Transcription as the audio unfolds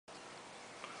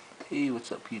Hey,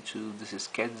 what's up YouTube? This is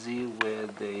Kedzi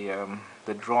with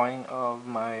the drawing of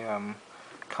my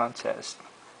contest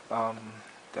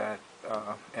that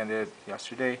ended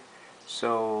yesterday.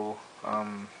 So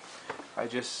I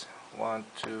just want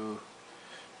to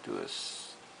do a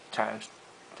time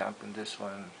stamp in this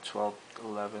one,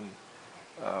 12:11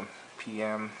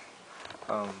 p.m.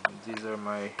 These are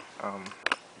my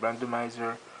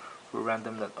randomizer for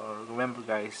random.org. Remember,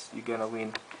 guys, you're gonna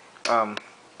win a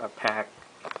pack.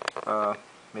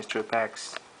 Mystery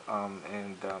packs,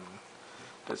 and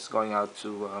that's going out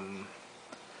to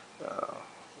a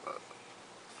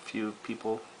few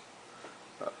people,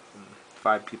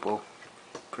 5 people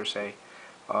per se.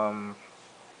 And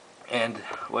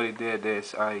what I did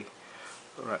is I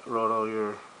wrote all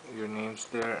your names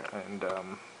there, and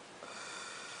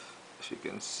as you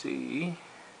can see,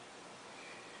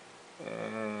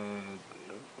 and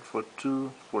for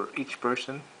each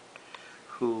person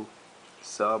who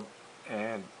sub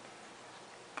and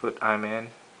put I'm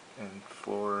in, and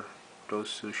for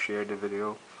those who share the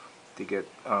video, they get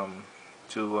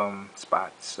 2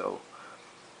 spots. So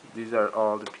these are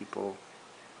all the people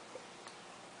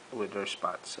with their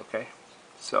spots. Okay,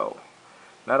 so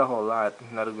not a whole lot,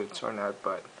 not a good turnout,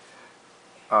 but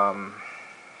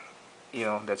you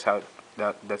know, that's how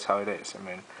it is. I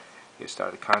mean, you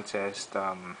start a contest,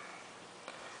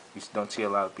 you don't see a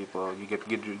lot of people, you get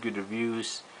good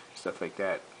reviews, stuff like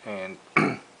that, and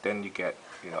then you get,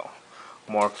 you know,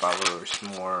 more followers,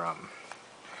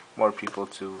 more people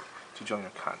to join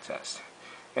your contest.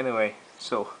 Anyway,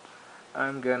 so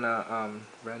I'm gonna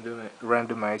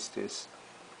randomize this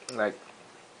like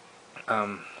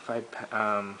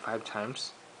 5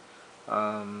 times,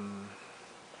 and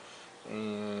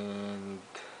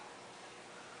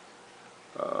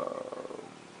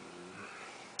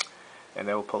and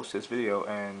I will post this video,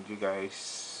 and you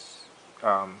guys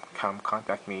come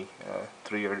contact me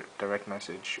through your direct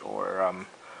message or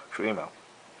through email,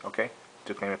 okay,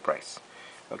 to claim a prize.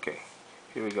 Okay,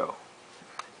 here we go.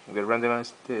 I'm gonna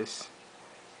randomize this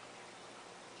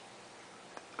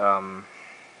 5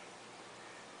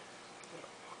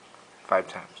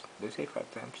 times. Did I say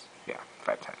 5 times? Yeah,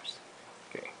 5 times.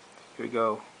 Okay, here we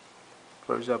go.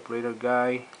 First up, Raider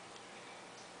Guy,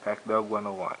 Pack Dog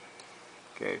 101.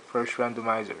 Okay, first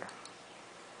randomizer.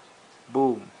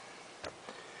 Boom.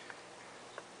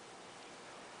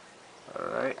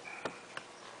 Alright.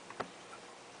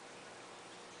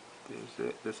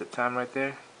 There's a time right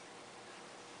there.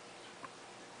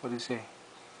 What do you say?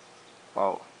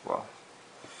 Oh, well.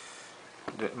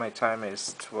 My time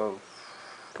is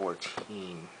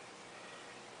 12:14.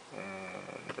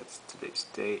 And that's today's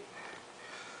date.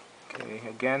 Okay,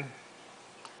 again.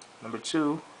 Number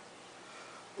 2.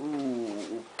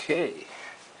 Ooh, okay.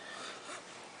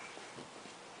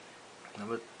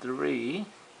 Number 3.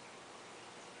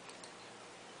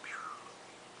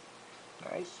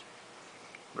 Nice.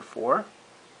 Number 4.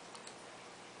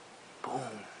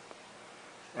 Boom.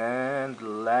 And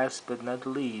last but not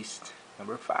least,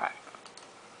 number 5.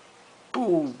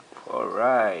 Boom.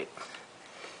 Alright.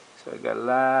 So I got a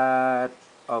lot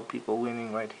of people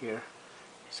winning right here.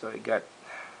 So I got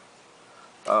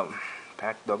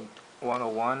Pack Dog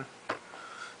 101.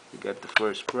 You got the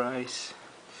first prize.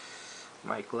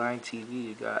 Mike Line TV,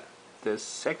 you got the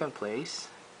second place.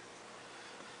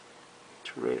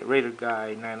 Raider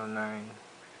Guy 909.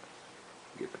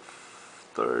 You get the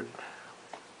third.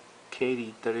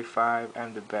 Katie 35,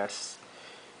 I'm the best,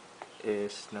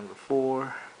 is number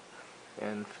 4.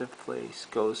 And 5th place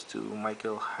goes to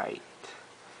Michael Height.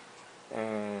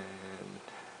 And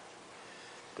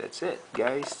that's it,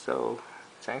 guys. So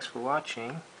thanks for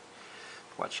watching.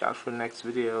 Watch out for next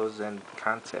videos and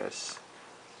contests.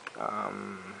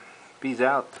 Peace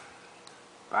out.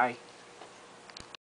 Bye.